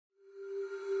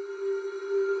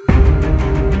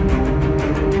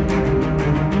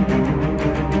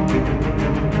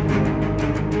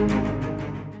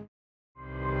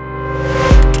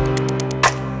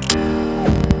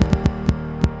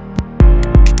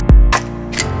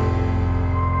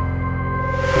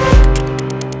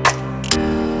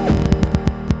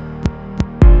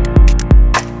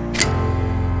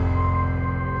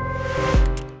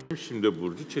Günde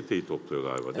Burcu çeteyi topluyor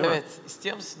galiba, değil mi? Evet,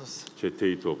 istiyor musunuz?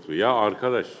 Çeteyi topluyor. Ya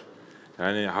arkadaş,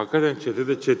 yani hakikaten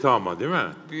çetede çete ama değil mi?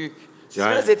 Büyük. Siz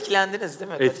Yani, biraz etkilendiniz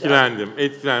değil mi?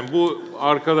 Etkilendim. Bu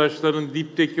arkadaşların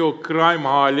dipteki o crime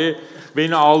hali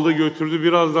beni aldı götürdü.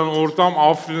 Birazdan ortam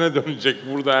Afrin'e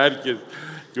dönecek burada herkes.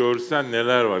 Görsen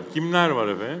neler var. Kimler var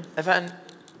efendim? Efendim,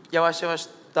 yavaş yavaş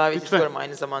davet ediyorum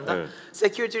aynı zamanda. Evet.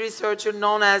 Security Researcher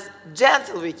known as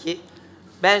Gentle Wiki,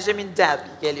 Benjamin DELPY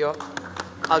geliyor.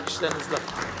 Alkışlarınızla.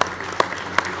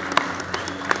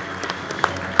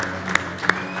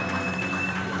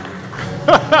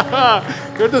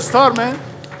 You're the star, man.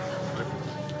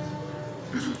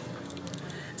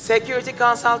 Security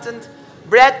Consultant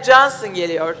Brad Johnson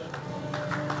geliyor.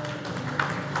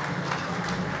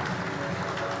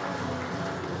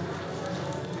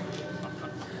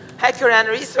 Hacker and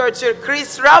Researcher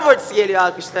Chris Roberts geliyor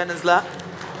alkışlarınızla.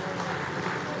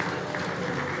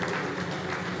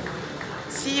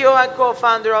 CEO and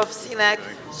Co-founder of Synack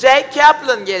Jaya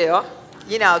Kaplan geliyor.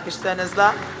 Yine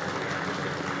alkışlarınızla.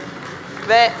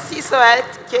 Ve CISO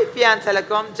at Kaplan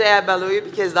Telecom Jaya Baloo'yu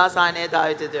bir kez daha sahneye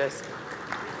davet ediyoruz.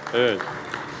 Evet.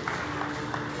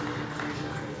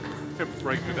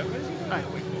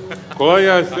 Kolay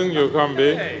gelsin Gökhan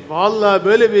Bey. Vallahi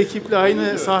böyle bir ekiple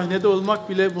aynı sahnede olmak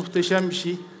bile muhteşem bir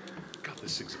şey.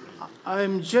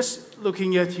 I'm just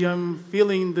looking at you. I'm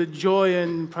feeling the joy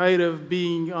and pride of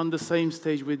being on the same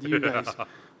stage with you guys.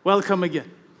 Welcome again.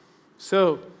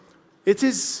 So, it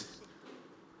is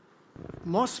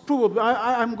most probably,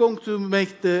 I'm going to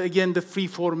make the free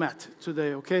format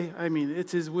today, okay? I mean,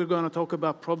 we're going to talk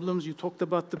about problems. You talked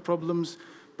about the problems,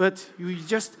 but you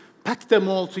just pack them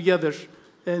all together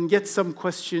and get some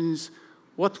questions.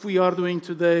 What we are doing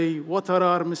today, what are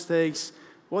our mistakes,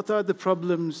 what are the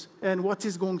problems, and what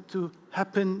is going to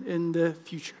happen in the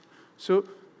future. So,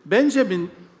 Benjamin,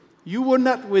 you were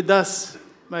not with us,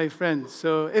 my friend.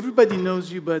 So everybody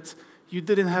knows you, but you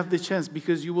didn't have the chance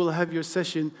because you will have your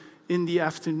session in the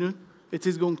afternoon. It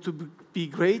is going to be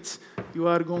great. You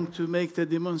are going to make the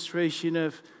demonstration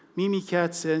of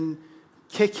Mimikatz and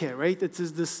Keke, right? It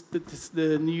is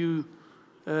the new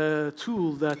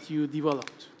tool that you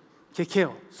developed.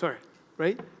 Kekeo, sorry,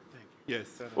 right?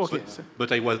 Yes. Okay.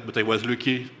 But I was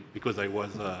lucky because I was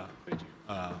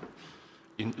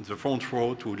in the front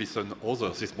row to listen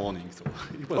others this morning, so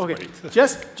it was great.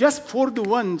 Just for the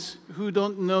ones who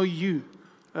don't know you,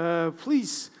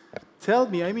 please tell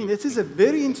me. I mean, it is a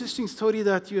very interesting story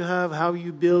that you have, how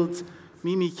you built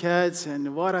Mimikatz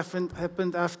and what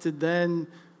happened after then.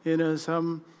 You know,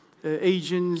 some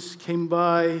agents came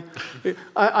by.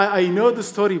 I know the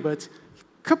story, but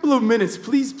a couple of minutes,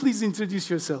 please introduce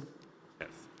yourself. Yes.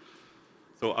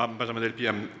 So I'm Benjamin DELPY.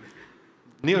 I'm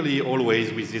nearly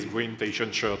always with this green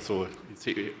T-shirt shirt, so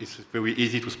it's very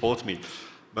easy to spot me.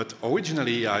 But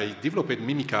originally, I developed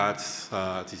Mimikatz.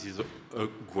 This is a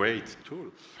great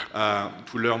tool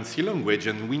to learn C language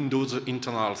and Windows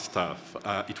internal stuff.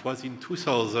 It was in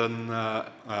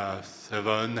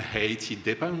 2007, 8, it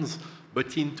depends.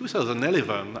 But in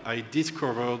 2011, I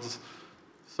discovered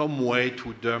some way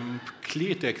to dump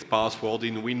clear text password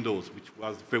in Windows, which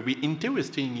was very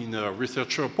interesting in a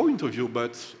researcher point of view,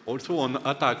 but also on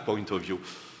attack point of view.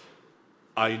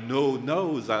 I know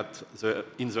now that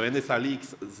in the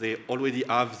NSLX, they already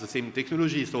have the same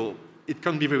technology, so it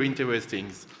can be very interesting.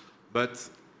 But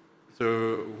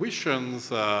the Russians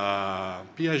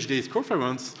PhD's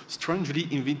conference strangely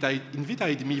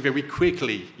invited me very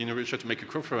quickly in Russia to make a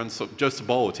conference just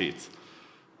about it.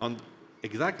 And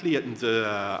exactly at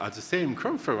the same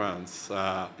conference,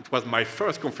 it was my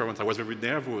first conference. I was very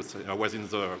nervous. I was in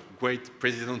the great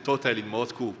President Hotel in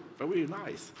Moscow. Very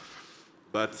nice.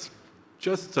 But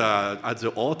just at the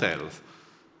hotel,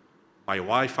 my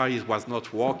Wi-Fi was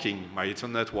not working. My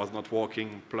internet was not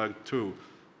working, plugged too.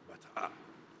 But I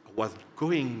was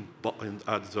going in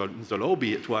the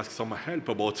lobby to ask some help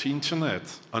about the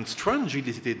internet. And strangely,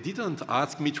 they didn't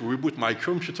ask me to reboot my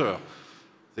computer.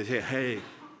 They said, hey,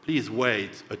 please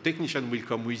wait. A technician will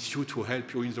come with you to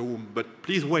help you in the room, but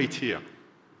please wait here,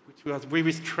 which was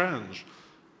very strange.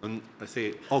 And I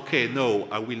say, okay, no,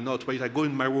 I will not wait. I go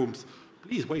in my rooms.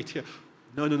 Please wait here.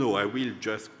 No, I will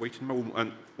just wait in my room.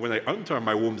 And when I enter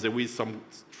my room, there were some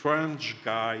strange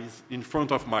guys in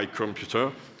front of my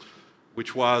computer,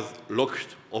 which was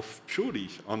locked off purely,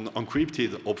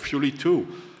 encrypted purely too.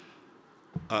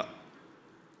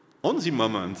 On the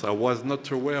moment, I was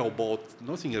not aware about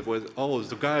nothing. It was, oh,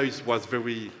 the guy was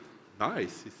very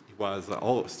nice. He was,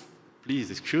 oh,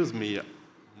 please excuse me,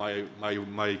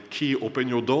 my key, open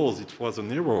your doors. It was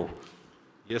an error.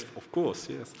 Yes, of course,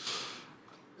 yes.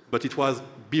 but it was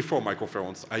before my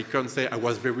conference. I can say I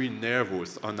was very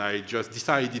nervous, and I just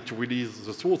decided to release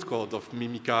the source code of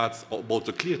Mimikatz about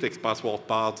the clear text password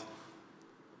part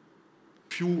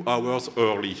few hours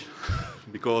early,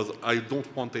 because I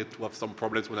don't want it to have some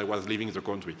problems when I was leaving the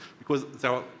country. Because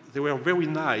they were very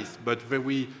nice, but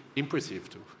very impressive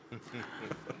too.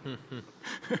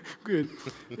 Good.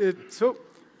 So,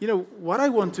 you know, what I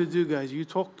want to do, guys, you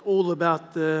talked all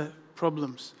about the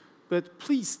problems, but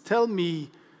please tell me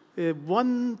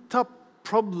one top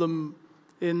problem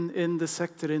in the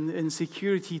sector, in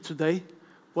security today,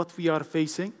 what we are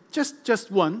facing.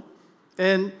 Just one.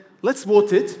 And let's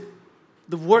vote it.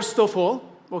 The worst of all,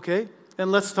 okay?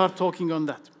 And let's start talking on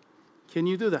that. Can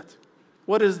you do that?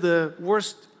 What is the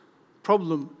worst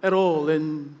problem at all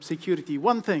in security?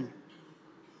 One thing.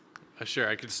 Sure,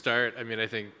 I could start. I mean, I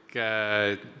think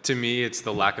to me, it's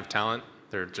the lack of talent.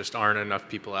 There just aren't enough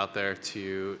people out there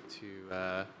to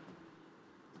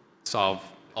solve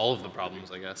all of the problems,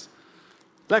 I guess.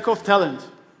 Lack of talent.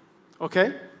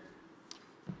 Okay.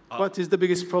 What is the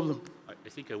biggest problem? I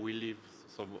think I will leave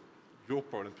some your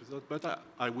problems with that, but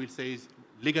I will say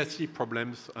legacy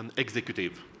problems and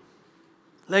executive.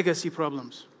 Legacy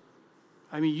problems.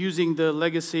 I mean, using the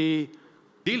legacy.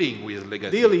 Dealing with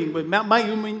legacy. Dealing with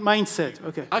mindset.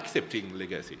 Okay. Accepting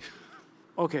legacy.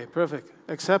 Okay, perfect.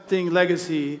 Accepting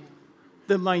legacy,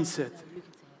 the mindset.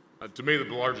 To me,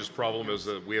 the largest problem is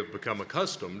that we have become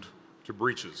accustomed to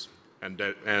breaches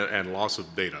and loss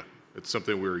of data. It's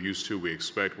something we're used to, we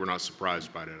expect, we're not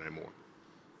surprised by it anymore.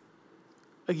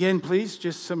 Again, please,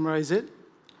 just summarize it.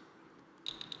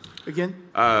 Again?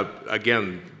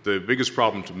 Again, the biggest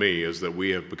problem to me is that we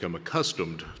have become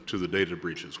accustomed to the data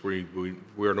breaches. We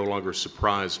are no longer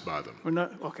surprised by them. We're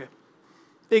not, okay.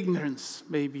 Ignorance,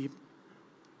 maybe.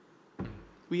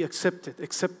 We accept it,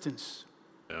 acceptance.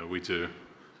 Yeah, we do.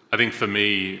 I think for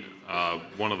me,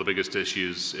 one of the biggest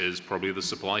issues is probably the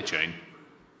supply chain.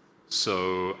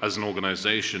 So as an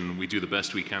organization, we do the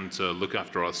best we can to look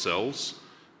after ourselves.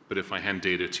 But if I hand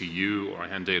data to you, or I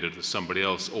hand data to somebody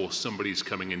else, or somebody's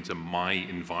coming into my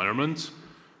environment,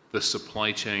 the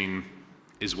supply chain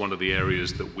is one of the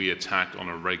areas that we attack on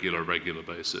a regular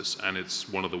basis, and it's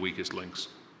one of the weakest links.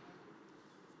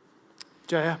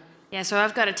 Jaya? Yeah, so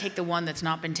I've got to take the one that's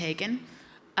not been taken.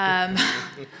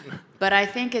 But I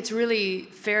think it's really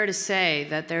fair to say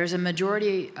that there's a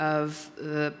majority of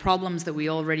the problems that we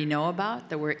already know about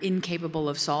that we're incapable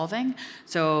of solving.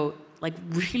 So like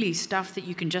really stuff that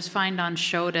you can just find on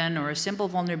Shodan or a simple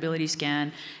vulnerability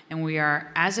scan, and we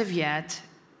are, as of yet,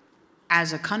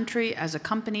 as a country, as a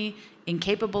company,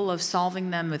 incapable of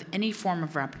solving them with any form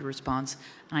of rapid response,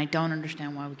 and I don't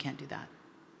understand why we can't do that.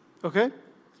 Okay.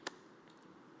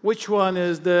 Which one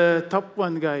is the top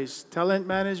one, guys? Talent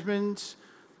management,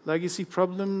 legacy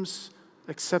problems,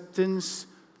 acceptance,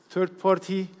 third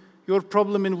party. Your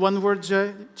problem in one word,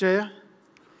 Jaya?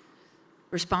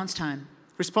 Response time.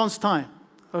 Response time.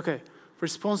 Okay.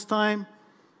 Response time,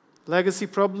 legacy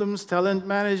problems, talent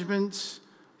management,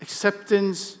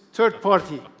 acceptance, third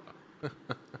party.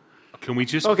 Can we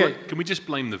just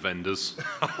blame the vendors?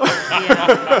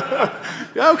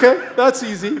 Yeah, okay, that's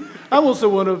easy. I'm also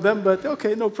one of them, but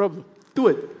okay, no problem. Do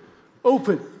it.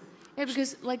 Open. Yeah,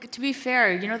 because like to be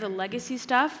fair, you know the legacy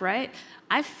stuff, right?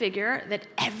 I figure that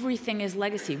everything is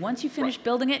legacy. Once you finish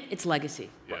building it, it's legacy.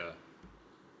 Yeah.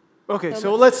 Okay,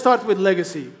 so let's start with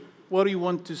legacy. What do you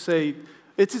want to say?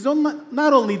 It is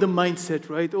not only the mindset,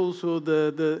 right? Also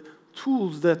the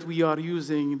tools that we are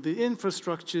using, the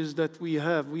infrastructures that we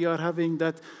have. We are having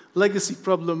that legacy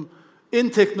problem in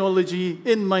technology,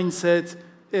 in mindset,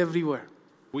 everywhere.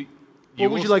 What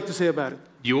would you like to say about it?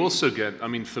 You also get, I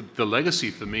mean, for the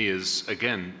legacy for me is,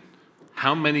 again,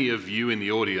 how many of you in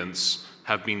the audience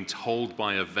have been told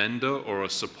by a vendor or a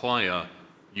supplier,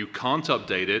 you can't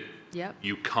update it, yep,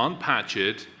 you can't patch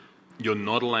it, you're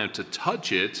not allowed to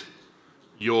touch it,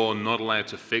 you're not allowed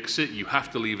to fix it, you have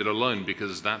to leave it alone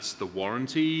because that's the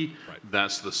warranty,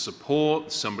 that's the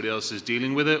support, somebody else is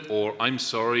dealing with it, or I'm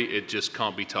sorry, it just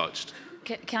can't be touched.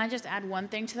 Can I just add one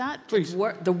thing to that? Please.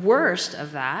 The worst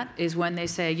of that is when they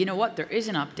say, you know what, there is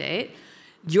an update,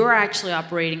 you're actually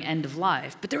operating end of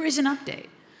life, but there is an update.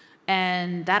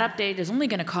 And that update is only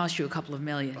going to cost you a couple of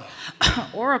million.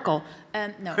 Oracle,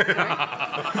 no, sorry.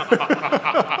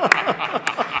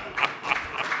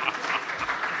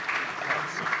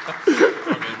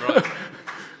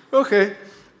 Okay,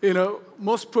 you know,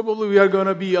 most probably we are going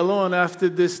to be alone after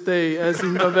this day as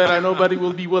Innovera. Nobody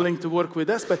will be willing to work with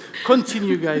us, but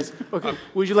continue, guys. Okay,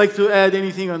 would you like to add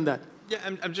anything on that? Yeah,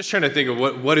 I'm just trying to think of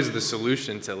what is the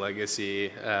solution to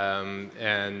legacy,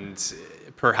 and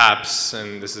perhaps,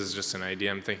 and this is just an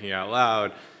idea I'm thinking out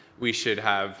loud, we should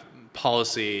have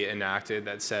policy enacted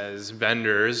that says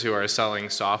vendors who are selling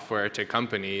software to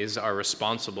companies are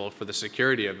responsible for the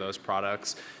security of those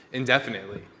products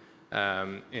indefinitely.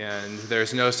 And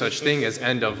there's no such thing as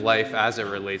end of life as it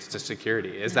relates to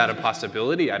security. Is that a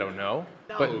possibility? I don't know.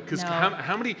 Because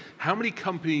how many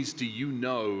companies do you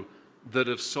know that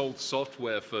have sold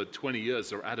software for 20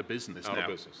 years are out of business now? Out of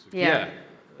business. Yeah.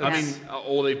 I mean,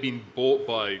 or they've been bought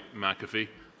by McAfee.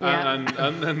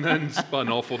 And then spun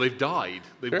off, or they've died.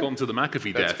 They've gone to the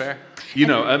McAfee death. That's fair. You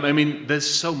know, I mean, there's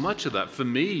so much of that. For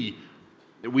me,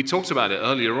 we talked about it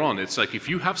earlier on. It's like if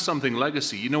you have something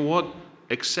legacy, you know what?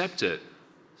 Accept it,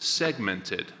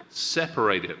 segment it,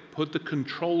 separate it, put the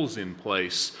controls in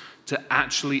place to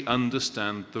actually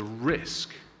understand the risk.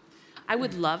 I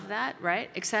would love that, right?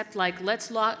 Except, like, let's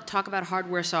talk about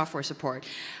hardware, software support.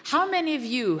 How many of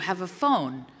you have a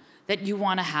phone that you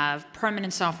want to have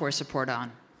permanent software support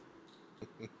on?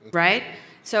 Right?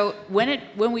 So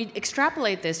when we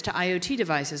extrapolate this to IoT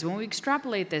devices, when we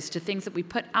extrapolate this to things that we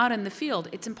put out in the field,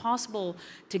 it's impossible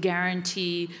to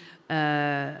guarantee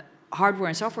hardware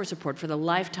and software support for the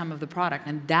lifetime of the product,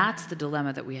 and that's the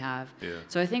dilemma that we have. Yeah.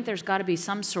 So I think there's got to be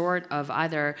some sort of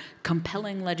either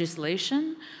compelling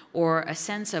legislation or a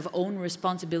sense of own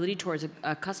responsibility towards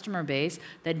a customer base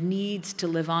that needs to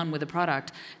live on with the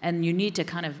product, and you need to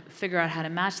kind of figure out how to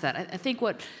match that. I think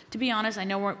to be honest, I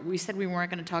know we said we weren't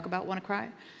going to talk about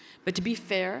WannaCry, but to be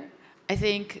fair, I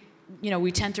think, you know,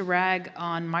 we tend to rag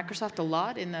on Microsoft a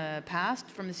lot in the past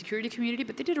from the security community,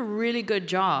 but they did a really good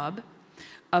job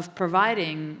of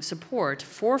providing support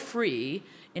for free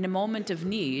in a moment of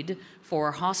need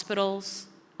for hospitals,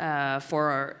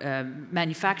 for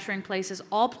manufacturing places,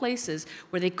 all places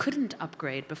where they couldn't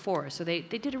upgrade before. So they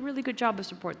did a really good job of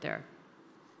support there.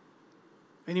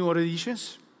 Any more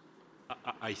additions?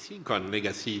 I think on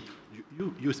legacy,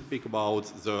 you speak about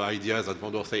the idea that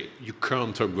vendors say you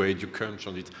can't upgrade, you can't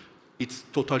change it. It's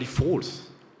totally false.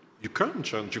 You can't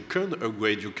change, you can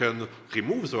upgrade, you can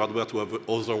remove the hardware to have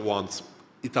other ones.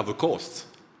 It have a cost.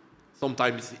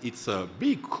 Sometimes it's a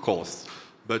big cost,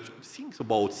 but think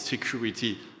about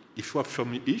security. If you have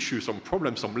some issues, some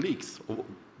problems, some leaks,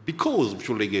 because of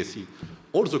your legacy,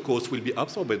 all the costs will be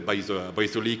absorbed by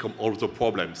the leak of all the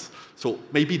problems. So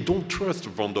maybe don't trust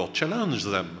vendor, challenge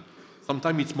them.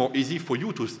 Sometimes it's more easy for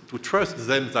you to trust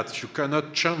them that you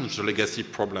cannot change the legacy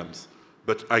problems.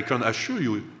 But I can assure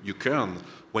you, you can.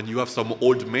 When you have some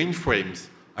old mainframes,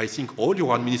 I think all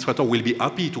your administrators will be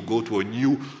happy to go to a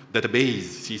new database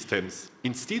systems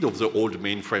instead of the old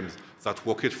mainframes that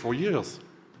worked for years.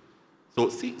 So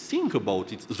think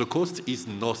about it. The cost is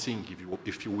nothing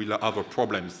if you will have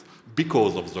problems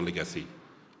because of the legacy.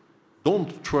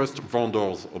 Don't trust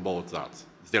vendors about that.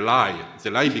 They lie. They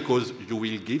lie because you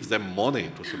will give them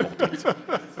money to support it.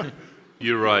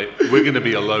 You're right. We're going to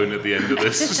be alone at the end of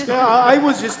this. Yeah, I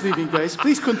was just leaving, guys.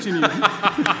 Please continue.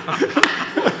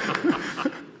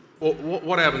 Well,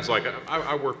 what happens, like,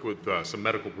 I work with some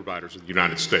medical providers in the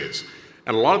United States,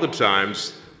 and a lot of the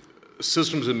times,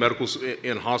 systems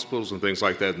in hospitals and things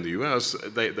like that in the US,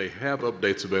 they have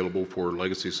updates available for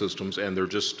legacy systems, and they're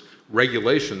just,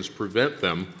 regulations prevent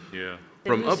them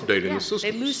from updating the systems.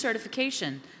 They lose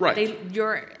certification. Right.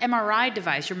 Your MRI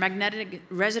device, your magnetic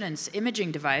resonance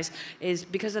imaging device, is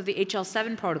because of the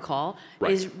HL7 protocol,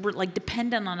 is like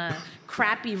dependent on a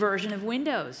crappy version of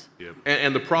Windows. Yeah.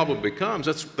 And the problem becomes,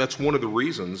 that's one of the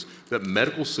reasons that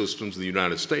medical systems in the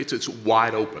United States, it's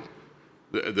wide open.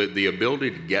 The ability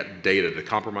to get data, to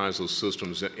compromise those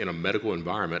systems in a medical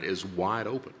environment is wide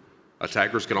open.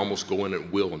 Attackers can almost go in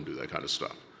at will and do that kind of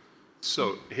stuff.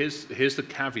 So here's the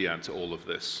caveat to all of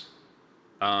this.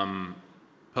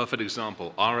 Perfect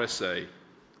example, RSA.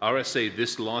 RSA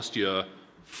this last year,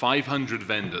 500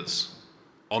 vendors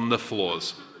on the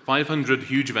floors. 500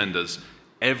 huge vendors.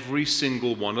 Every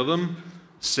single one of them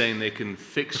saying they can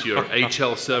fix your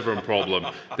HL7 problem.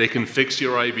 They can fix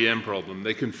your IBM problem.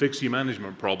 They can fix your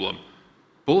management problem.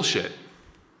 Bullshit.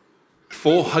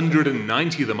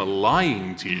 490 of them are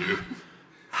lying to you.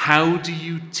 How do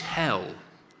you tell?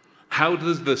 How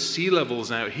does the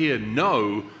C-levels out here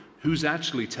know who's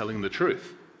actually telling the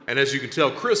truth? And as you can tell,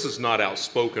 Chris is not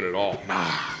outspoken at all.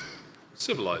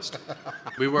 Civilized.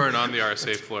 We weren't on the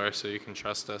RSA floor, so you can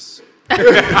trust us. You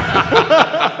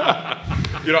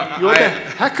know, You're the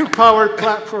hacker-powered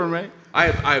platform, right? I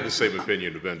have the same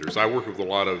opinion of vendors. I work with a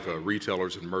lot of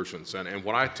retailers and merchants, and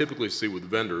what I typically see with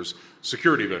vendors,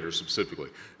 security vendors specifically,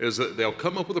 is that they'll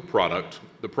come up with a product.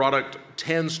 The product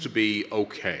tends to be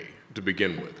okay to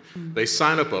begin with. They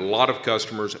sign up a lot of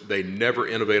customers. They never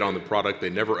innovate on the product. They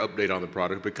never update on the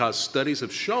product because studies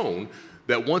have shown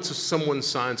that once someone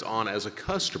signs on as a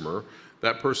customer,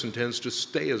 that person tends to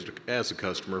stay as a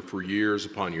customer for years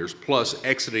upon years, plus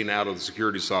exiting out of the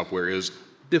security software is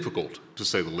difficult, to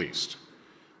say the least.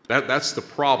 That's the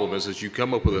problem, is you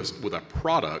come up with a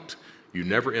product, you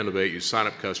never innovate, you sign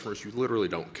up customers, you literally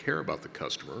don't care about the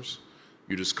customers,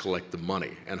 you just collect the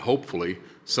money, and hopefully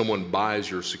someone buys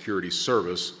your security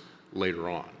service later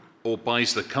on. Or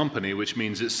buys the company, which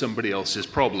means it's somebody else's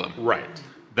problem. Right.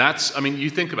 That's, I mean, you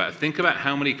think about it. Think about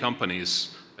how many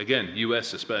companies, again,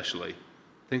 US especially,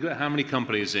 think about how many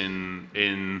companies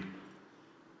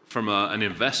from an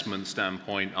investment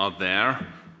standpoint are there,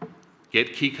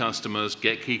 get key customers,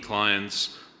 get key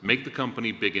clients, make the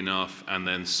company big enough, and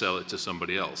then sell it to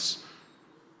somebody else.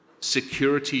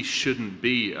 Security shouldn't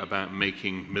be about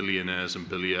making millionaires and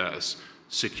billionaires.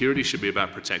 Security should be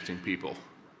about protecting people.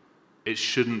 It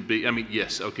shouldn't be, I mean,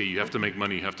 yes, okay, you have to make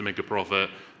money, you have to make a profit,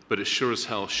 but it sure as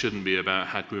hell shouldn't be about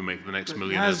how can we make the next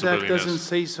millionaires and NASDAQ billionaires. doesn't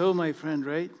say so, my friend,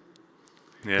 right?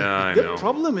 Yeah, I The know.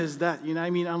 problem is that, you know, I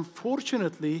mean,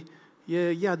 unfortunately,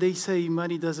 yeah, they say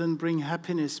money doesn't bring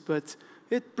happiness, but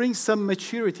it brings some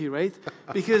maturity, right?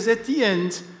 Because at the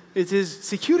end,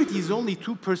 security is only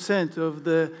 2% of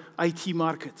the IT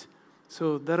market.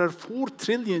 So there are 4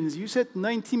 trillions. You said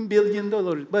 $19 billion,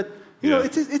 but you know,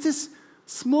 it is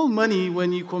small money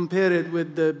when you compare it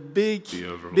with the big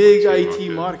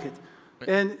IT market.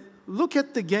 And look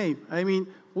at the game. I mean,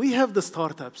 we have the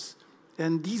startups,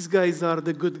 and these guys are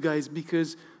the good guys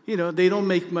because, you know, they don't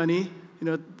make money. You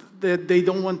know, they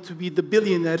don't want to be the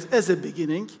billionaires as a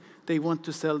beginning. They want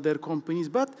to sell their companies,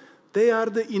 but they are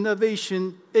the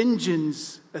innovation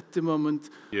engines at the moment.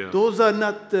 Yeah. Those are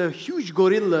not the huge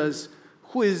gorillas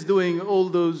who is doing all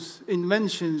those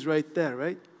inventions right there,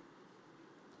 right?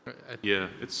 Yeah,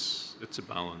 it's a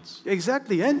balance.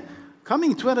 Exactly. And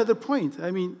coming to another point,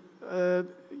 I mean,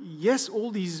 yes,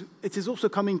 it is also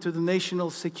coming to the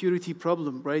national security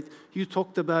problem, right? You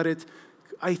talked about it.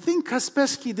 I think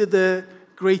Kaspersky did a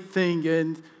great thing,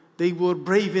 and they were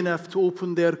brave enough to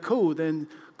open their code and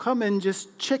come and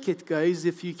just check it, guys,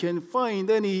 if you can find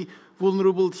any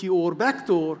vulnerability or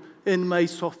backdoor in my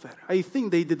software. I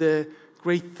think they did a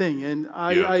great thing, and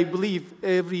I believe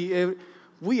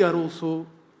we are also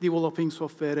developing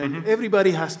software, and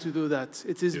everybody has to do that.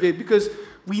 It is because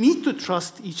we need to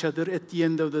trust each other at the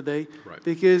end of the day,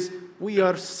 because we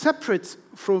are separate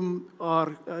from our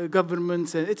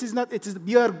governments, and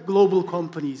we are global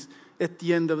companies at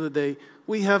the end of the day.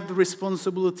 We have the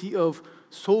responsibility of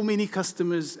so many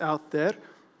customers out there,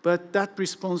 but that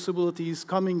responsibility is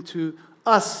coming to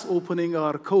us opening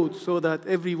our code so that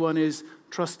everyone is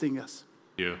trusting us.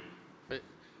 Yeah.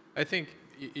 I think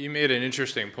you made an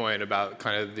interesting point about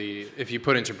kind of if you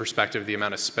put into perspective the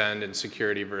amount of spend in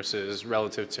security versus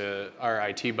relative to our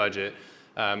IT budget.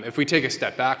 If we take a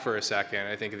step back for a second,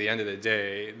 I think at the end of the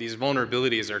day, these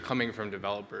vulnerabilities are coming from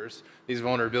developers. These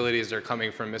vulnerabilities are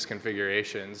coming from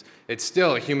misconfigurations. It's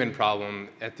still a human problem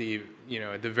at the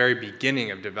very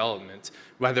beginning of development,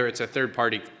 whether it's a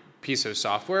third-party piece of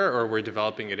software or we're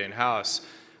developing it in-house.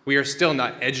 We are still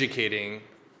not educating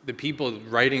the people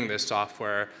writing this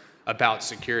software about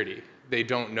security. They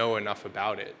don't know enough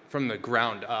about it from the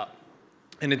ground up.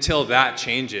 And until that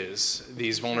changes,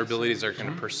 these vulnerabilities are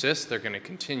going to persist, they're going to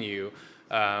continue.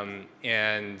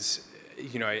 And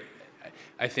you know,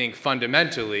 I think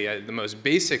fundamentally, at the most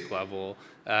basic level,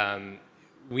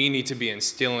 we need to be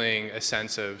instilling a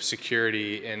sense of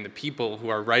security in the people who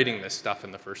are writing this stuff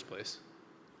in the first place.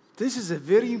 This is a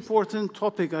very important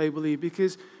topic, I believe,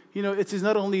 because you know, it is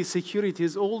not only security,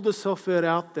 it's all the software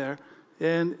out there,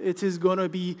 and it is going to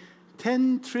be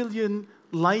 10 trillion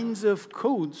lines of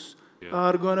codes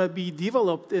are going to be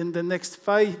developed in the next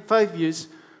five years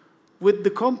with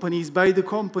the companies, by the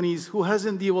companies who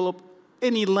hasn't developed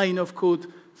any line of code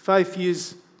 5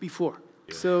 years before.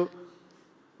 Yeah. So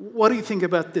what do you think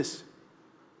about this?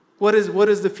 What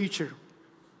is the future?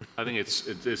 I think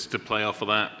it's to play off of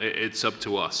that. It's up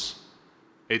to us.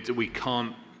 We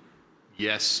can't,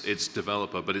 yes, it's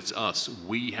developer, but it's us.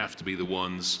 We have to be the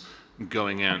ones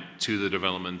going out to the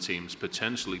development teams,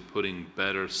 potentially putting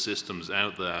better systems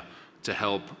out there to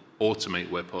help automate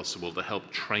where possible, to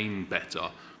help train better,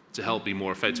 to help be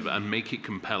more effective, and make it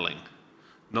compelling.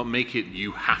 Not make it,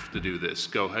 you have to do this.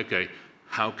 Go, okay,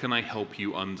 how can I help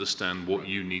you understand what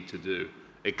you need to do?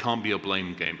 It can't be a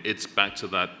blame game. It's back to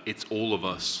that, it's all of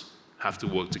us have to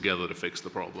work together to fix the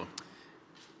problem.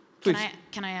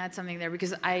 Can I add something there?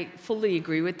 Because I fully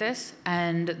agree with this.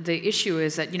 And the issue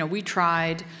is that, you know, we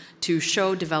tried to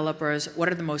show developers what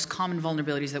are the most common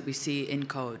vulnerabilities that we see in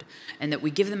code, and that we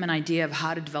give them an idea of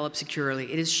how to develop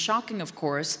securely. It is shocking, of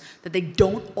course, that they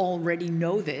don't already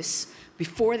know this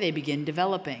before they begin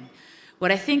developing.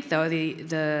 What I think, though,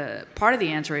 the part of the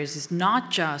answer is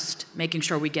not just making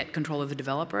sure we get control of the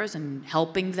developers and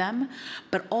helping them,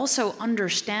 but also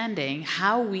understanding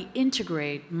how we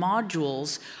integrate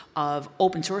modules of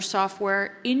open source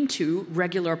software into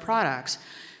regular products.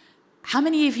 How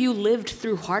many of you lived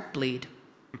through Heartbleed?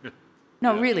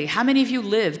 No, really, how many of you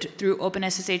lived through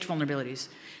OpenSSH vulnerabilities?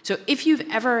 So if you've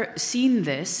ever seen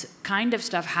this kind of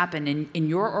stuff happen in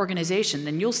your organization,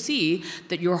 then you'll see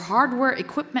that your hardware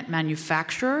equipment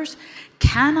manufacturers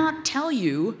cannot tell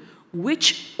you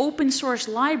which open source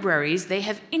libraries they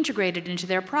have integrated into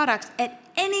their products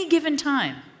at any given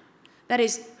time. That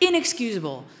is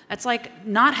inexcusable. That's like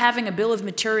not having a bill of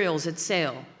materials at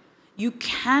sale. You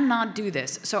cannot do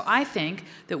this. So I think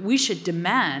that we should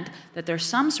demand that there's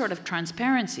some sort of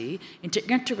transparency into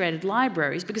integrated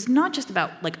libraries, because it's not just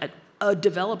about like a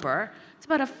developer, it's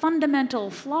about a fundamental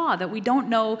flaw that we don't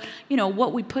know,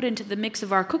 what we put into the mix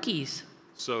of our cookies.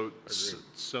 So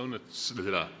some of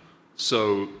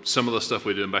the stuff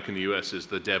we're doing back in the US is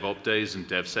the DevOps days and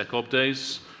DevSecOps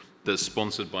days that's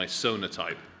sponsored by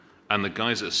Sonatype. And the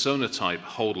guys at Sonatype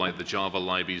hold like the Java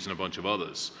libraries and a bunch of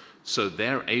others. So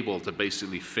they're able to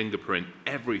basically fingerprint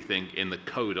everything in the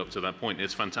code up to that point.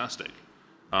 It's fantastic.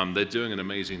 They're doing an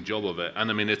amazing job of it.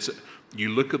 And I mean, you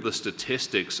look at the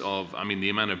statistics of, the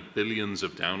amount of billions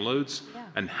of downloads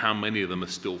and how many of them are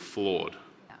still flawed.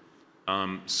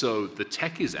 Yeah. So the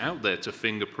tech is out there to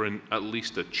fingerprint at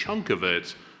least a chunk of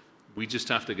it. We just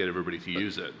have to get everybody to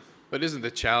use it. But isn't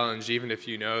the challenge, even if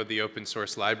you know the open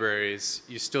source libraries,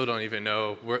 you still don't even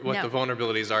know what the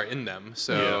vulnerabilities are in them.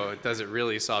 So does it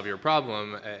really solve your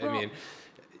problem?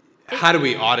 How do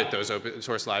we audit those open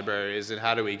source libraries, and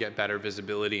how do we get better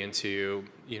visibility into,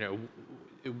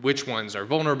 which ones are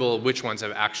vulnerable, which ones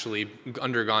have actually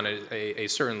undergone a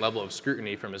certain level of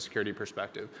scrutiny from a security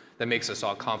perspective that makes us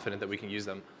all confident that we can use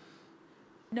them?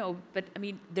 No, but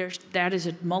that is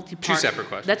a multi-part. Two separate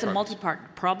questions. That's a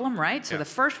multi-part problem, right? So the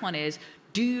first one is,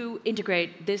 do you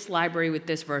integrate this library with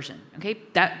this version? Okay,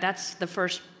 that's the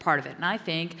first part of it. And I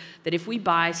think that if we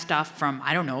buy stuff from,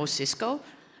 I don't know, Cisco,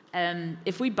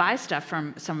 if we buy stuff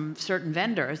from some certain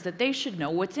vendors, that they should know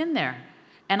what's in there.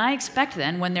 And I expect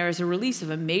then, when there is a release of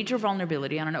a major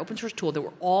vulnerability on an open source tool that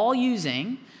we're all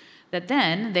using, that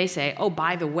then they say, oh,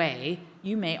 by the way,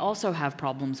 you may also have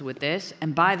problems with this,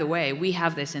 and by the way, we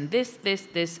have this in this,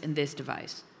 and this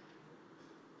device.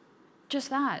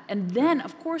 Just that. And then,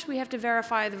 of course, we have to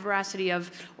verify the veracity of,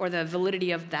 or the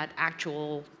validity of that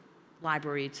actual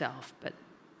library itself. But,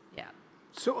 yeah.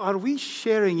 So are we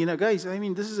sharing, guys,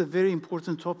 this is a very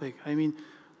important topic.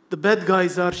 The bad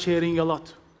guys are sharing a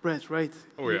lot, Brett, right?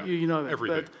 Oh, yeah. You know that. Every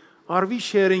day. But are we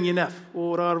sharing enough,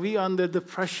 or are we under the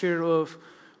pressure of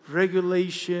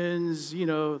regulations,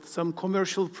 some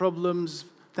commercial problems,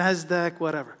 NASDAQ,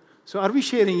 whatever? So are we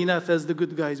sharing enough as the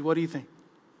good guys? What do you think?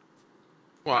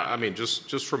 Well,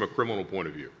 just from a criminal point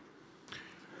of view,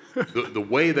 the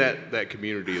way that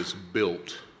community is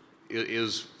built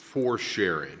is for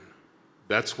sharing.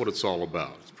 That's what it's all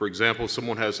about. For example, if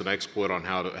someone has an exploit on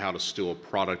how to steal a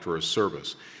product or a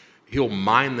service, he'll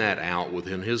mine that out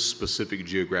within his specific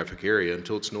geographic area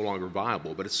until it's no longer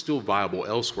viable, but it's still viable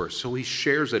elsewhere. So he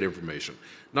shares that information.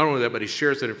 Not only that, but he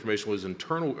shares that information with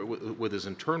his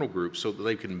internal group so that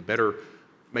they can better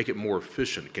make it more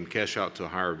efficient, can cash out to a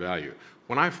higher value.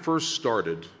 When I first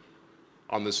started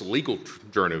on this legal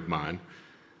journey of mine,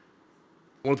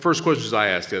 one of the first questions I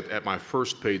asked at my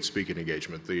first paid speaking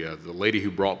engagement, the lady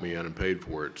who brought me in and paid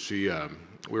for it,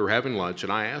 we were having lunch,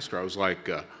 and I asked her, I was like,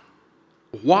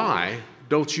 why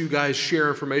don't you guys share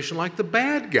information like the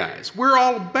bad guys? We're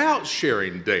all about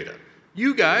sharing data.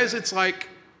 You guys, it's like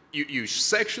you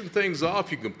section things off,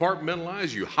 you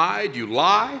compartmentalize, you hide, you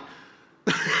lie.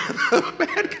 The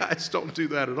bad guys don't do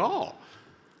that at all.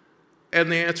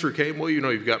 And the answer came, well,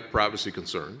 you've got privacy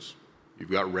concerns,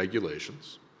 you've got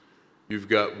regulations, you've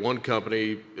got one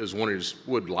company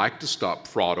would like to stop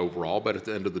fraud overall, but at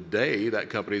the end of the day, that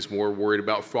company is more worried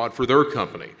about fraud for their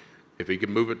company. If he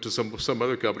can move it to some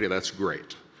other company, that's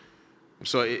great.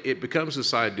 So it becomes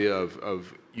this idea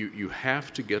of you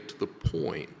have to get to the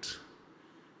point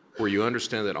where you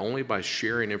understand that only by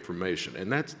sharing information,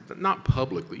 and that's not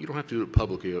publicly, you don't have to do it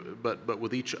publicly, but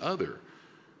with each other.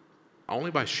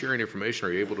 Only by sharing information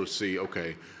are you able to see,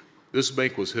 okay, this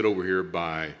bank was hit over here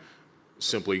by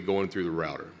simply going through the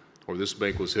router, or this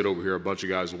bank was hit over here, a bunch of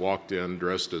guys walked in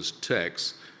dressed as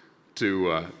techs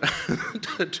to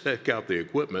check out the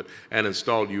equipment and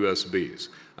installed USBs.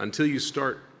 Until you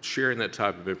start sharing that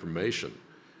type of information,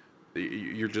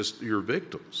 you're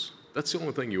victims. That's the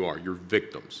only thing you are. You're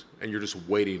victims, and you're just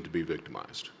waiting to be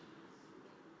victimized.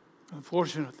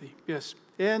 Unfortunately, yes.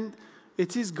 And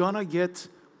it is gonna get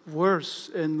worse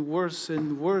and worse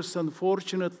and worse.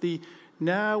 Unfortunately,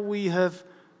 now we have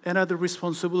another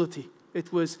responsibility.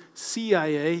 It was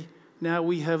CIA, now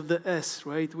we have the S,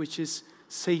 right, which is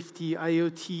safety,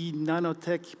 IoT,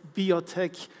 nanotech,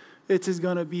 biotech. It is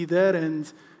gonna be there,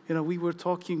 and we were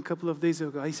talking a couple of days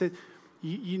ago. I said,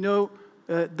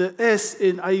 the S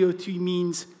in IoT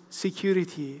means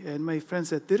security, and my friend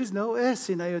said, there is no S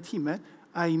in IoT, man.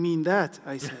 I mean that,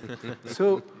 I said.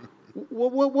 So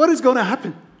what is gonna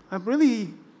happen? I'm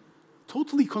really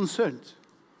totally concerned.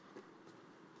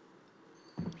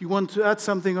 You want to add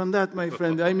something on that, my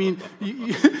friend? I mean,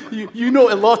 you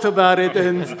know a lot about it,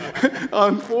 and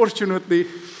unfortunately,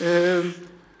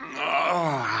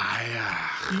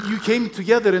 you came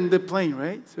together in the plane,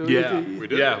 right? So yeah, we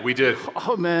did. Yeah, we did.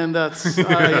 Oh man,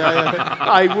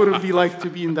 I wouldn't be like to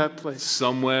be in that place.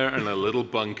 Somewhere in a little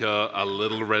bunker, a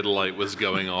little red light was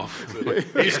going off.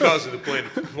 He's causing the plane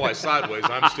to fly sideways.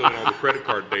 I'm stealing all the credit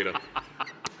card data.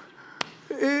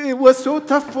 It was so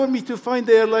tough for me to find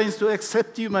the airlines to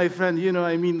accept you, my friend.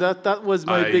 I mean, that was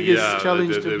my biggest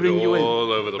challenge to bring you in.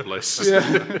 All over the place.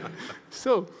 Yeah.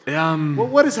 So,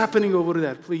 what is happening over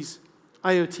there, please?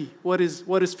 IoT, what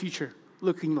is future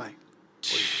looking like?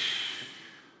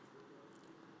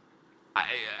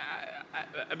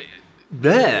 I mean,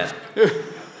 there.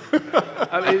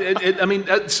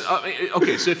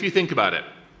 Okay, so if you think about it,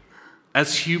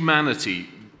 as humanity,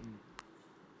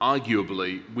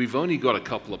 arguably, we've only got a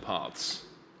couple of paths.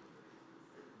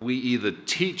 We either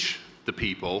teach the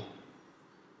people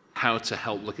how to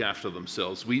help look after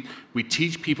themselves. We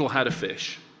teach people how to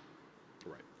fish.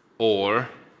 Right. Or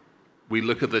we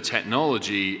look at the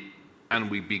technology and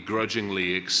we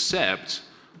begrudgingly accept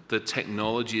that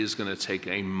technology is going to take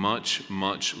a much,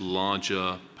 much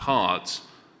larger part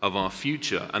of our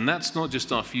future. And that's not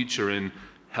just our future in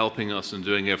helping us and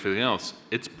doing everything else.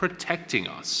 It's protecting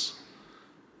us.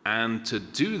 And to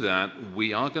do that,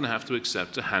 we are going to have to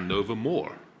accept to hand over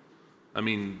more. I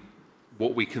mean,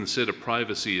 what we consider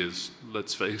privacy is,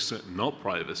 let's face it, not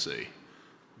privacy.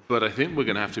 But I think we're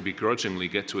going to have to begrudgingly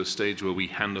get to a stage where we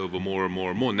hand over more and more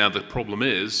and more. Now, the problem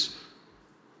is,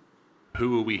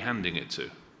 who are we handing it to?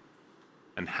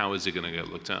 And how is it going to get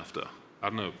looked after? I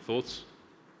don't know, thoughts?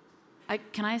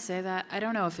 Can I say that? I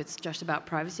don't know if it's just about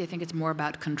privacy. I think it's more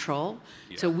about control.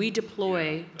 Yeah. So we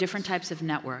deploy different types of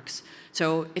networks.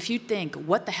 So if you think,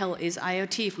 what the hell is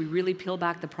IoT? If we really peel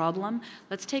back the problem,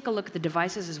 let's take a look at the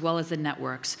devices as well as the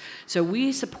networks. So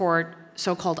we support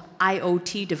so-called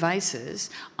IoT devices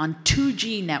on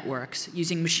 2G networks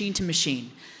using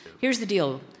machine-to-machine. Here's the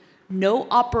deal. No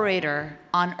operator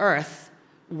on Earth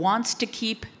wants to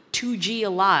keep 2G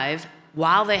alive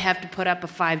while they have to put up a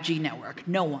 5G network.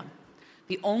 No one.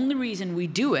 The only reason we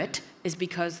do it is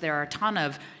because there are a ton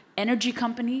of energy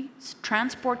companies,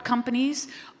 transport companies,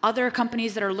 other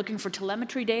companies that are looking for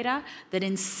telemetry data that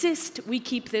insist we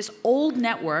keep this old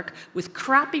network with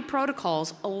crappy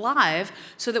protocols alive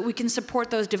so that we can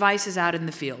support those devices out in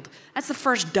the field. That's the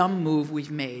first dumb move we've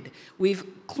made. We've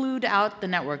clued out the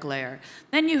network layer.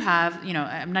 Then you have,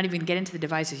 I'm not even going to get into the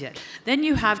devices yet. Then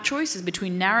you have choices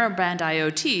between narrowband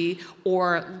IoT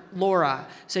or LoRa.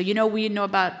 So we know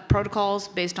about protocols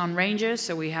based on ranges.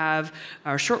 So we have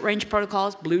our short-range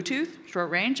protocols, Bluetooth, short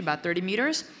range, about 30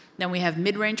 meters. Then we have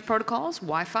mid-range protocols,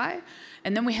 Wi-Fi,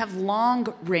 and then we have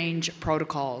long-range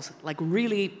protocols, like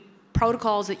really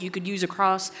protocols that you could use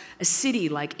across a city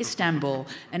like Istanbul.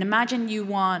 And imagine you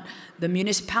want the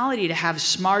municipality to have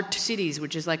smart cities,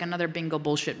 which is like another bingo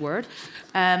bullshit word.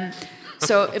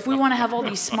 So if we want to have all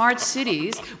these smart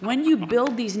cities, when you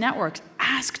build these networks,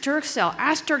 ask Turkcell,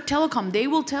 ask Turk Telecom. They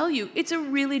will tell you it's a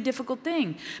really difficult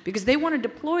thing because they want to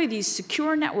deploy these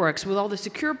secure networks with all the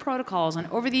secure protocols and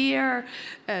over-the-air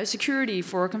security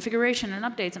for configuration and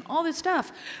updates and all this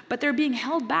stuff. But they're being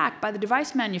held back by the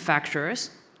device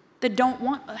manufacturers that don't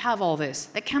want to have all this,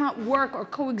 that cannot work or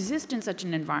coexist in such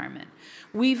an environment.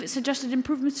 We've suggested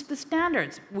improvements to the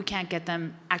standards. We can't get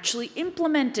them actually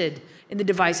implemented in the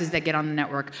devices that get on the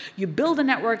network. You build a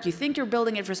network, you think you're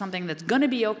building it for something that's going to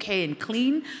be okay and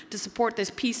clean to support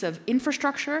this piece of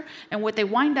infrastructure, and what they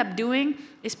wind up doing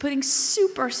is putting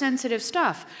super sensitive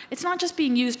stuff. It's not just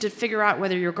being used to figure out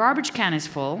whether your garbage can is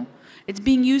full. It's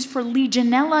being used for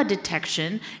Legionella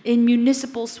detection in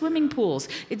municipal swimming pools.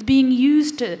 It's being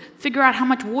used to figure out how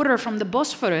much water from the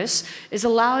Bosphorus is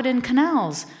allowed in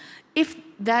canals. If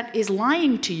that is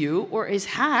lying to you or is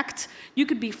hacked, you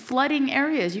could be flooding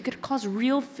areas. You could cause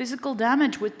real physical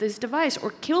damage with this device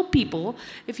or kill people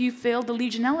if you fail the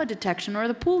Legionella detection or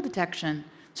the pool detection.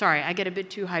 Sorry, I get a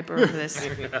bit too hyper over this.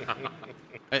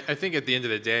 I think at the end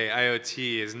of the day,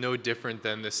 IoT is no different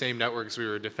than the same networks we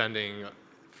were defending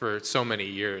for so many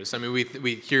years. I mean,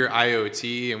 we hear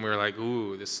IoT and we're like,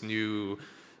 ooh, this new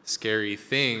scary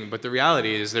thing. But the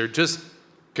reality is they're just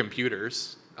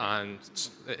computers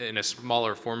in a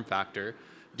smaller form factor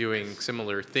doing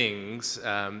similar things.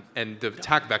 And the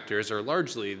attack vectors are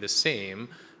largely the same.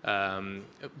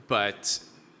 But,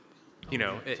 you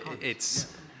know,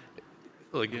 it's...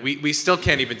 Like we still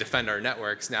can't even defend our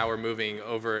networks. Now we're moving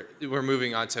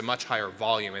on to much higher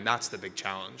volume, and that's the big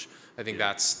challenge. I think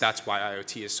that's why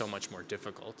IoT is so much more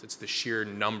difficult. It's the sheer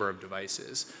number of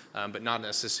devices, but not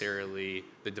necessarily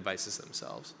the devices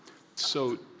themselves.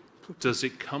 So does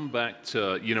it come back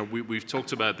to, you know, we've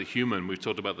talked about the human, we've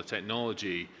talked about the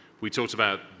technology, we talked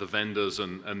about the vendors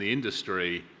and the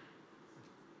industry.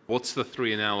 What's the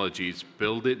three analogies?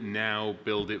 Build it now,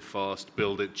 build it fast,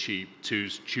 build it cheap,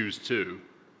 choose two.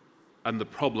 And the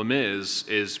problem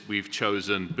is we've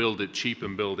chosen build it cheap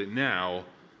and build it now.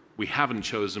 We haven't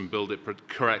chosen build it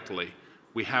correctly.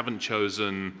 We haven't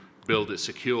chosen build it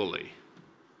securely.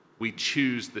 We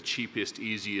choose the cheapest,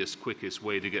 easiest, quickest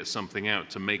way to get something out,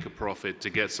 to make a profit, to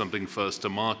get something first to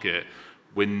market.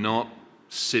 We're not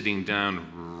sitting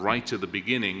down right at the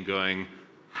beginning going,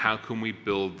 how can we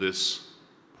build this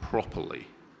properly?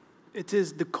 It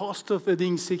is the cost of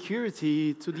adding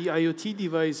security to the IoT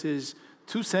device is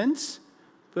 2 cents,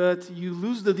 but you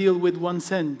lose the deal with 1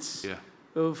 cent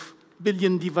of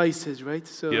billion devices, right?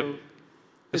 So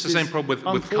it's the same problem with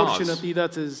cars. Unfortunately,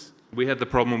 that is... We had the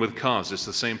problem with cars. It's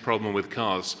the same problem with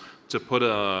cars. To put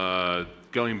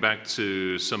going back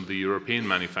to some of the European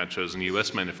manufacturers and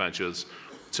US manufacturers,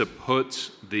 to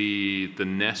put the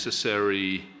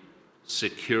necessary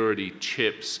security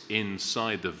chips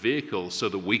inside the vehicle so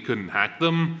that we couldn't hack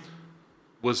them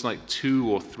was like 2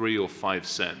 or 3 or 5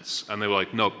 cents. And they were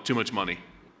like, no, too much money.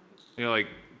 You're like,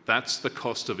 that's the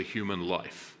cost of a human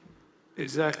life.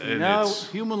 Exactly. Now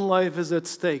human life is at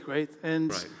stake, right?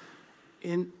 And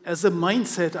as a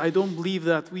mindset, I don't believe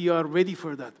that we are ready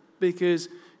for that because,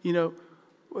 you know,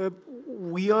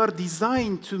 we are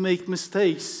designed to make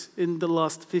mistakes in the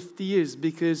last 50 years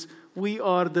because we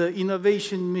are the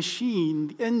innovation machine,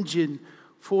 the engine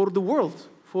for the world,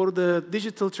 for the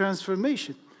digital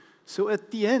transformation. So at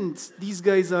the end, these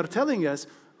guys are telling us,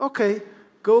 okay,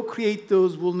 go create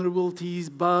those vulnerabilities,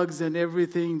 bugs, and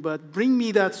everything, but bring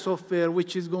me that software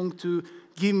which is going to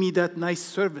give me that nice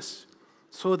service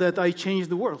so that I change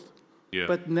the world. Yeah.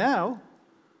 But now,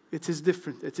 it is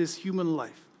different. It is human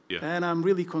life. Yeah. And I'm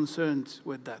really concerned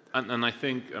with that. And I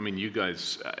think, I mean, you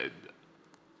guys,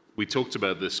 we talked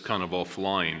about this kind of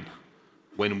offline.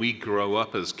 When we grow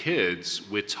up as kids,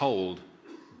 we're told,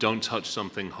 don't touch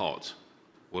something hot.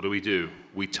 What do?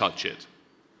 We touch it.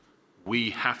 We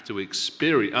have to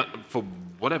experience, for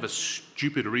whatever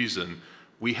stupid reason,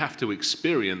 we have to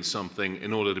experience something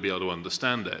in order to be able to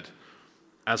understand it.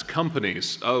 As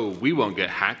companies, oh, we won't get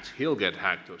hacked, he'll get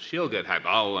hacked, or she'll get hacked,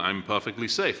 oh, I'm perfectly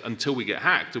safe, until we get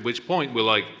hacked, at which point we're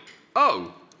like,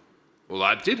 oh, well,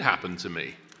 that did happen to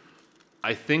me.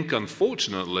 I think,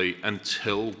 unfortunately,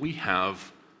 until we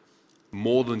have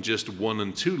more than just 1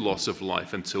 and 2 loss of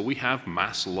life, until we have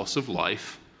mass loss of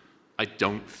life, I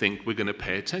don't think we're going to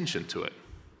pay attention to it.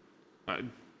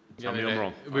 Tell me I'm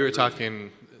wrong. We were talking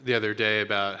the other day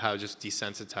about how just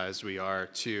desensitized we are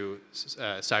to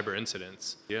cyber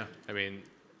incidents. Yeah. I mean,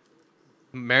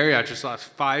 Marriott just lost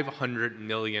 500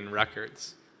 million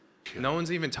records. Yeah. No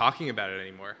one's even talking about it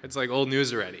anymore. It's like old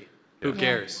news already. Who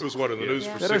cares? It was what in the news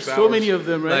for 6 hours? There are so many of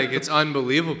them, right? Like, it's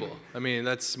unbelievable. I mean,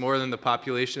 that's more than the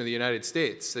population of the United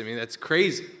States. I mean, that's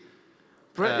crazy.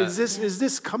 Brett, is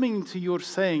this coming to your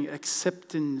saying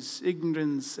acceptance,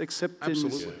 ignorance, acceptance?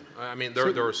 Absolutely. I mean,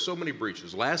 there are so many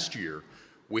breaches. Last year,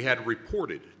 we had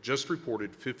just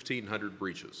reported 1,500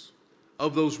 breaches.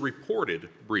 Of those reported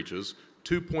breaches,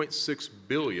 2.6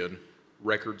 billion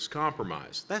records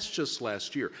compromised. That's just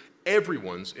last year.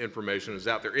 Everyone's information is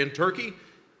out there. In Turkey,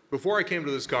 before I came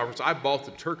to this conference, I bought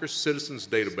the Turkish Citizens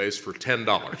Database for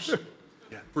 $10.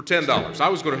 For $10. I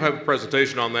was going to have a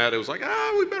presentation on that. It was like,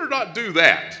 we better not do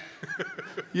that.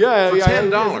 For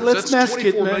 $10. Let's That's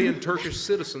 24 million Turkish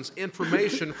citizens'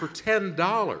 information for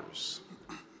 $10.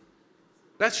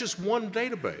 That's just one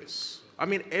database. I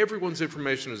mean, everyone's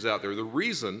information is out there. The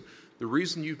reason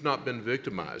you've not been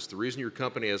victimized, the reason your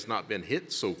company has not been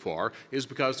hit so far is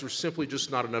because there's simply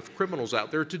just not enough criminals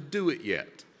out there to do it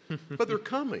yet. But they're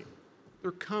coming.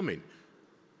 They're coming.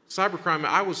 Cybercrime,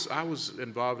 I was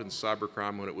involved in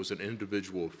cybercrime when it was an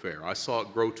individual affair. I saw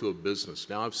it grow to a business.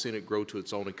 Now I've seen it grow to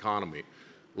its own economy.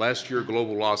 Last year,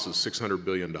 global loss is $600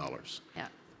 billion. Yeah.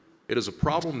 It is a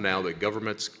problem now that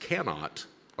governments cannot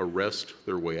arrest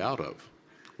their way out of.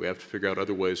 We have to figure out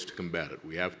other ways to combat it.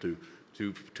 We have to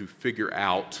figure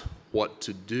out what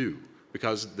to do.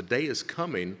 Because the day is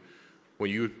coming when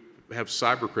you have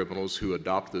cyber criminals who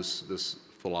adopt this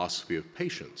philosophy of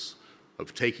patience,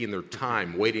 of taking their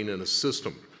time, waiting in a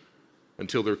system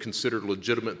until they're considered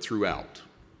legitimate throughout.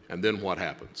 And then what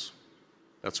happens?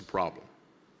 That's a problem.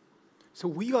 So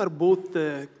we are both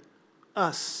the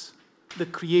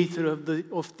creator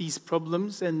of these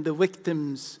problems and the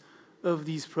victims of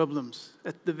these problems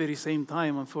at the very same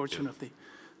time, unfortunately.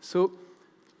 So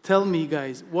tell me,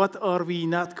 guys, what are we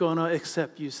not gonna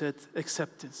accept? You said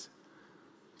acceptance.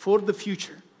 For the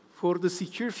future, for the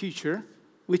secure future,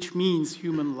 which means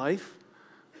human life,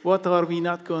 what are we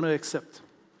not gonna accept?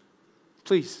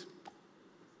 Please.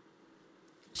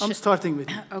 I'm starting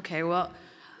with you. Okay, well,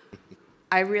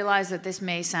 I realize that this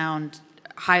may sound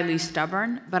highly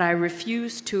stubborn, but I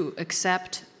refuse to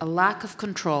accept a lack of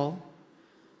control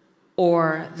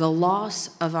or the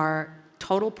loss of our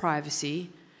total privacy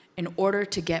in order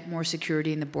to get more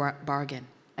security in the bargain.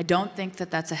 I don't think that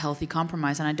that's a healthy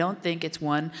compromise, and I don't think it's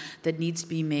one that needs to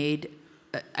be made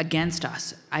against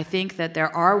us. I think that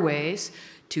there are ways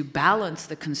to balance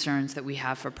the concerns that we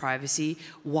have for privacy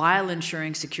while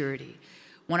ensuring security.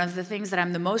 One of the things that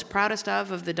I'm the most proudest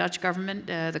of the Dutch government,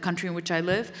 the country in which I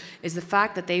live, is the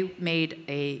fact that they made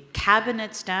a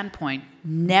cabinet standpoint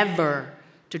never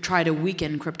to try to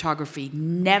weaken cryptography,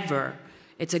 never.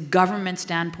 It's a government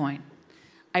standpoint.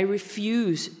 I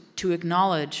refuse to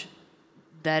acknowledge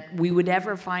that we would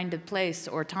ever find a place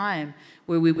or time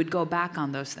where we would go back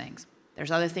on those things.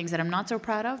 There's other things that I'm not so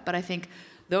proud of, but I think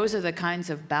those are the kinds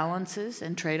of balances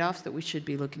and trade-offs that we should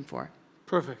be looking for.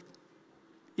 Perfect.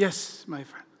 Yes, my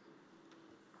friend.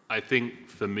 I think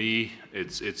for me,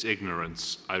 it's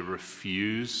ignorance. I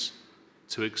refuse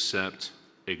to accept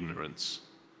ignorance.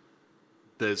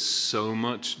 There's so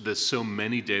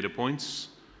many data points,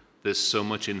 there's so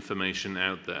much information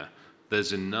out there.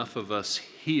 There's enough of us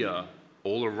here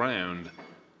all around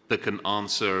that can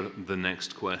answer the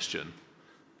next question.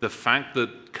 The fact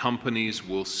that companies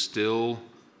will still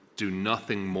do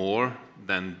nothing more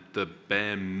than the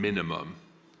bare minimum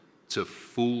to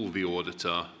fool the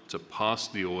auditor, to pass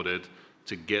the audit,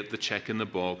 to get the check in the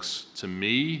box, to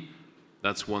me,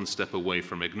 that's one step away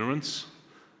from ignorance,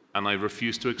 and I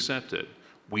refuse to accept it.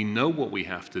 We know what we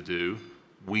have to do.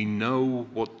 We know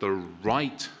what the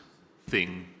right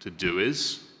thing to do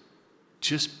is.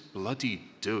 Just bloody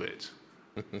do it.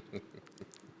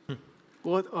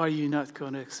 What are you not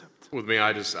going to accept? With me, I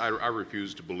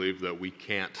refuse to believe that we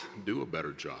can't do a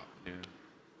better job. Yeah.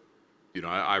 You know,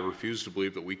 I refuse to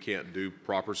believe that we can't do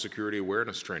proper security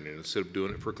awareness training instead of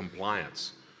doing it for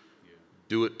compliance. Yeah.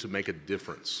 Do it to make a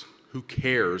difference. Who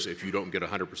cares if you don't get a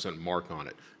 100% mark on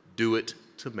it? Do it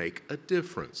to make a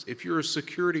difference. If you're a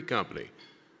security company,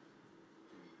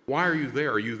 why are you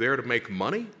there? Are you there to make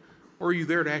money, or are you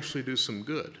there to actually do some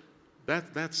good?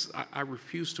 I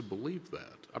refuse to believe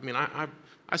that. I mean, I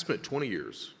spent 20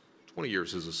 years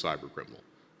as a cyber criminal.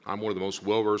 I'm one of the most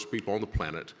well-versed people on the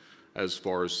planet as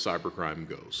far as cybercrime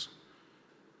goes.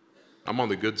 I'm on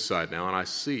the good side now, and I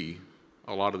see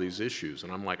a lot of these issues,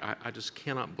 and I'm like, I just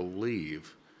cannot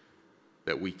believe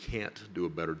that we can't do a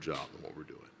better job than what we're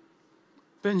doing.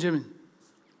 Benjamin,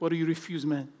 what do you refuse,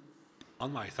 man?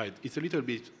 On my side, it's a little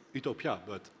bit utopia,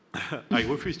 but I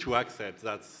refuse to accept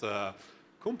that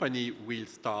company will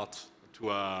start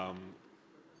to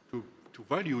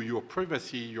value your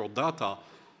privacy, your data,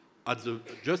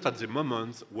 just at the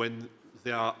moment when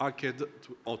they are hacked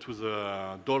to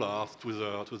the dollars,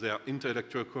 to their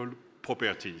intellectual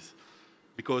properties.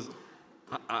 Because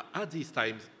at these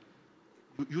times,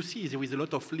 you see there is a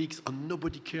lot of leaks and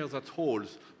nobody cares at all.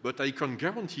 But I can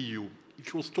guarantee you,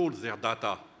 if you stole their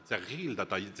data, their real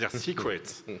data, their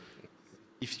secrets,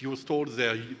 if you stole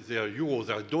their euros,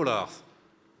 their dollars,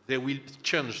 they will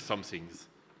change some things.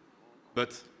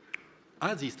 But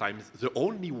at these times, the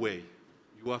only way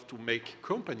you have to make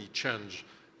company change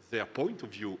their point of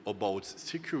view about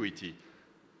security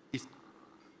is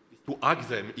to ask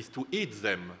them, is to aid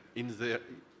them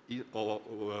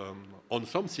on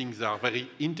something they are very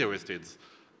interested,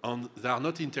 and they are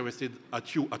not interested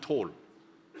at you at all.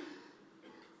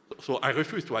 So I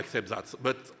refuse to accept that,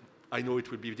 but I know it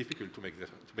will be difficult to make them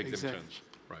change.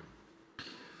 Right.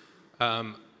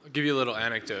 I'll give you a little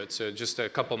anecdote. So just a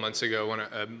couple months ago,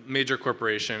 a major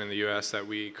corporation in the US that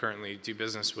we currently do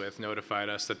business with notified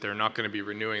us that they're not going to be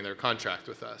renewing their contract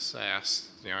with us. I asked,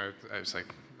 I was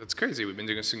like, that's crazy. We've been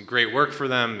doing some great work for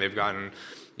them. They've gotten,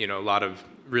 a lot of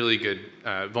really good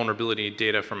vulnerability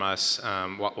data from us.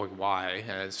 Why?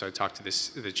 And so I talked to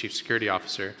the chief security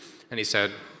officer, and he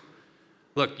said,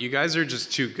 look, you guys are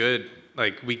just too good.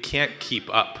 Like, we can't keep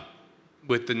up.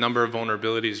 with the number of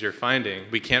vulnerabilities you're finding,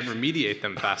 we can't remediate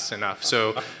them fast enough.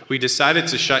 So we decided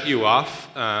to shut you off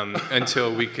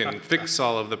until we can fix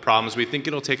all of the problems. We think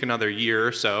it'll take another year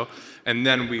or so, and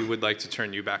then we would like to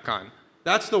turn you back on.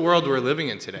 That's the world we're living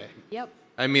in today. Yep.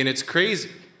 I mean, it's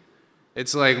crazy.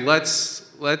 It's like,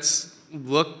 let's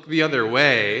look the other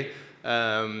way.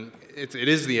 It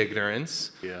is the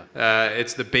ignorance. Yeah.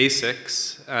 It's the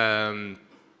basics.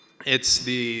 It's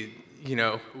the,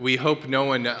 we hope no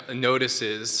one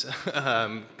notices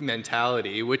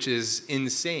mentality, which is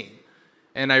insane.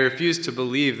 And I refuse to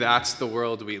believe that's the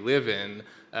world we live in,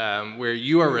 where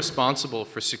you are responsible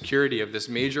for security of this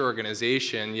major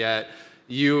organization, yet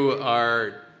you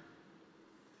are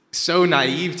so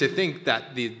naive to think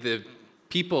that the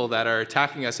people that are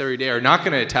attacking us every day are not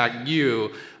going to attack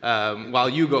you while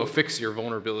you go fix your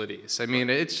vulnerabilities. I mean,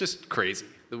 it's just crazy.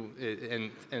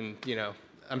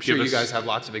 I'm sure you guys have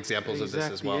lots of examples of this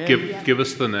as well. Yeah. Give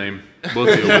us the name. We'll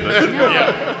deal with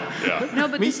it. No,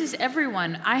 but this is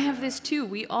everyone. I have this too.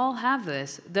 We all have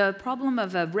this. The problem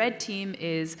of a red team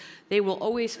is they will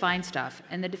always find stuff,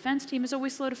 and the defense team is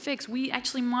always slow to fix. We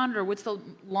actually monitor what's the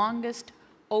longest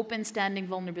open standing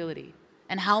vulnerability.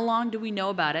 And how long do we know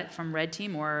about it from red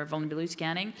team or vulnerability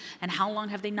scanning? And how long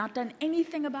have they not done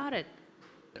anything about it?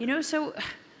 So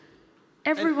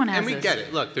everyone has this. And we get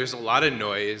it. Look, there's a lot of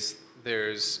noise.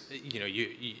 There's,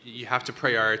 you have to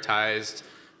prioritize,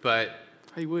 but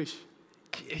I wish.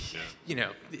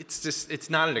 It's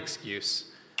not an excuse.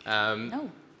 No.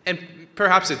 And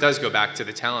perhaps it does go back to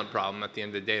the talent problem. At the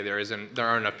end of the day, there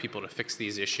aren't enough people to fix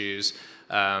these issues.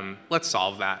 Let's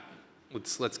solve that.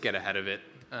 Let's get ahead of it.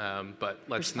 But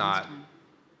let's not.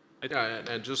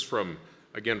 And just from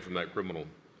that criminal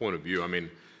point of view, I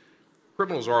mean,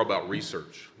 criminals are about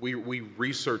research. We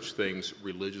research things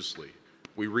religiously.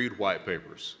 We read white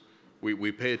papers.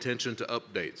 We pay attention to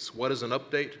updates. What is an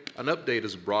update? An update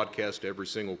is a broadcast to every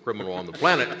single criminal on the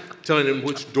planet, telling them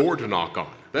which door to knock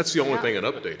on. That's the only thing an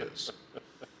update is.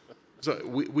 So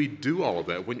we do all of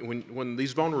that. When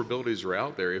these vulnerabilities are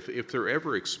out there, if they're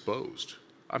ever exposed,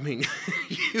 I mean,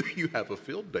 you have a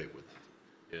field day with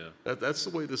it. Yeah. That's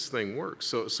the way this thing works.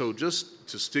 So just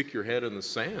to stick your head in the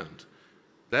sand,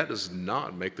 that does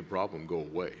not make the problem go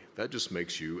away. That just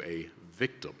makes you a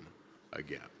victim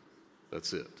again.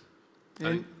 That's it.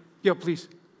 And, yeah, please.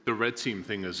 The red team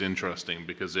thing is interesting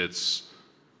because it's,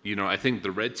 I think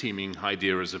the red teaming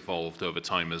idea has evolved over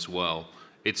time as well.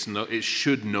 It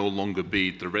should no longer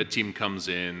be the red team comes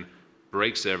in,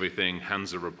 breaks everything,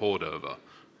 hands a report over.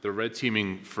 The red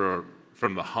teaming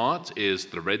from the heart is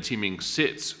the red teaming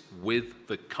sits with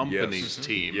the company's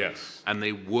team, and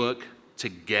they work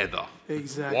together.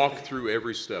 Exactly. Walk through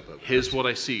every step of it. Here's what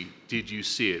I see. Did you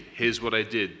see it? Here's what I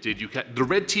did. Did you catch? The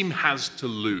red team has to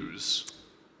lose.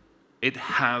 It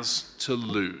has to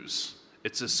lose.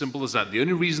 It's as simple as that. The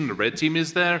only reason the red team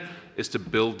is there is to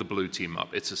build the blue team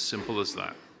up. It's as simple as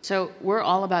that. So we're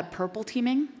all about purple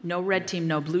teaming. No red team,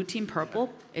 no blue team,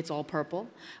 purple. It's all purple.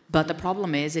 But the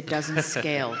problem is it doesn't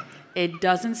scale. It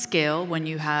doesn't scale when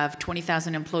you have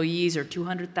 20,000 employees or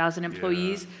 200,000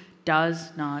 employees.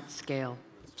 Does not scale.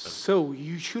 So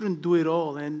you shouldn't do it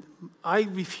all. And I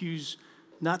refuse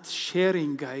not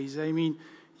sharing, guys. I mean,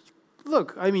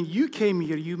 look, you came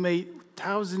here, you made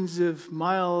thousands of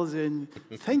miles, and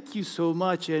thank you so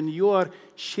much. And you are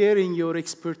sharing your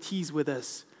expertise with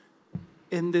us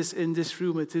in this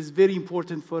room. It is very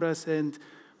important for us. And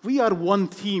we are one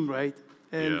team, right?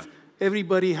 And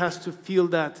everybody has to feel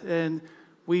that. And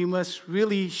we must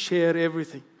really share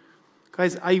everything.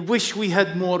 Guys, I wish we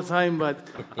had more time, but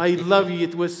I love you.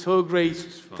 It was so great.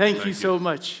 Thank you so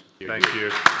much. Thank you.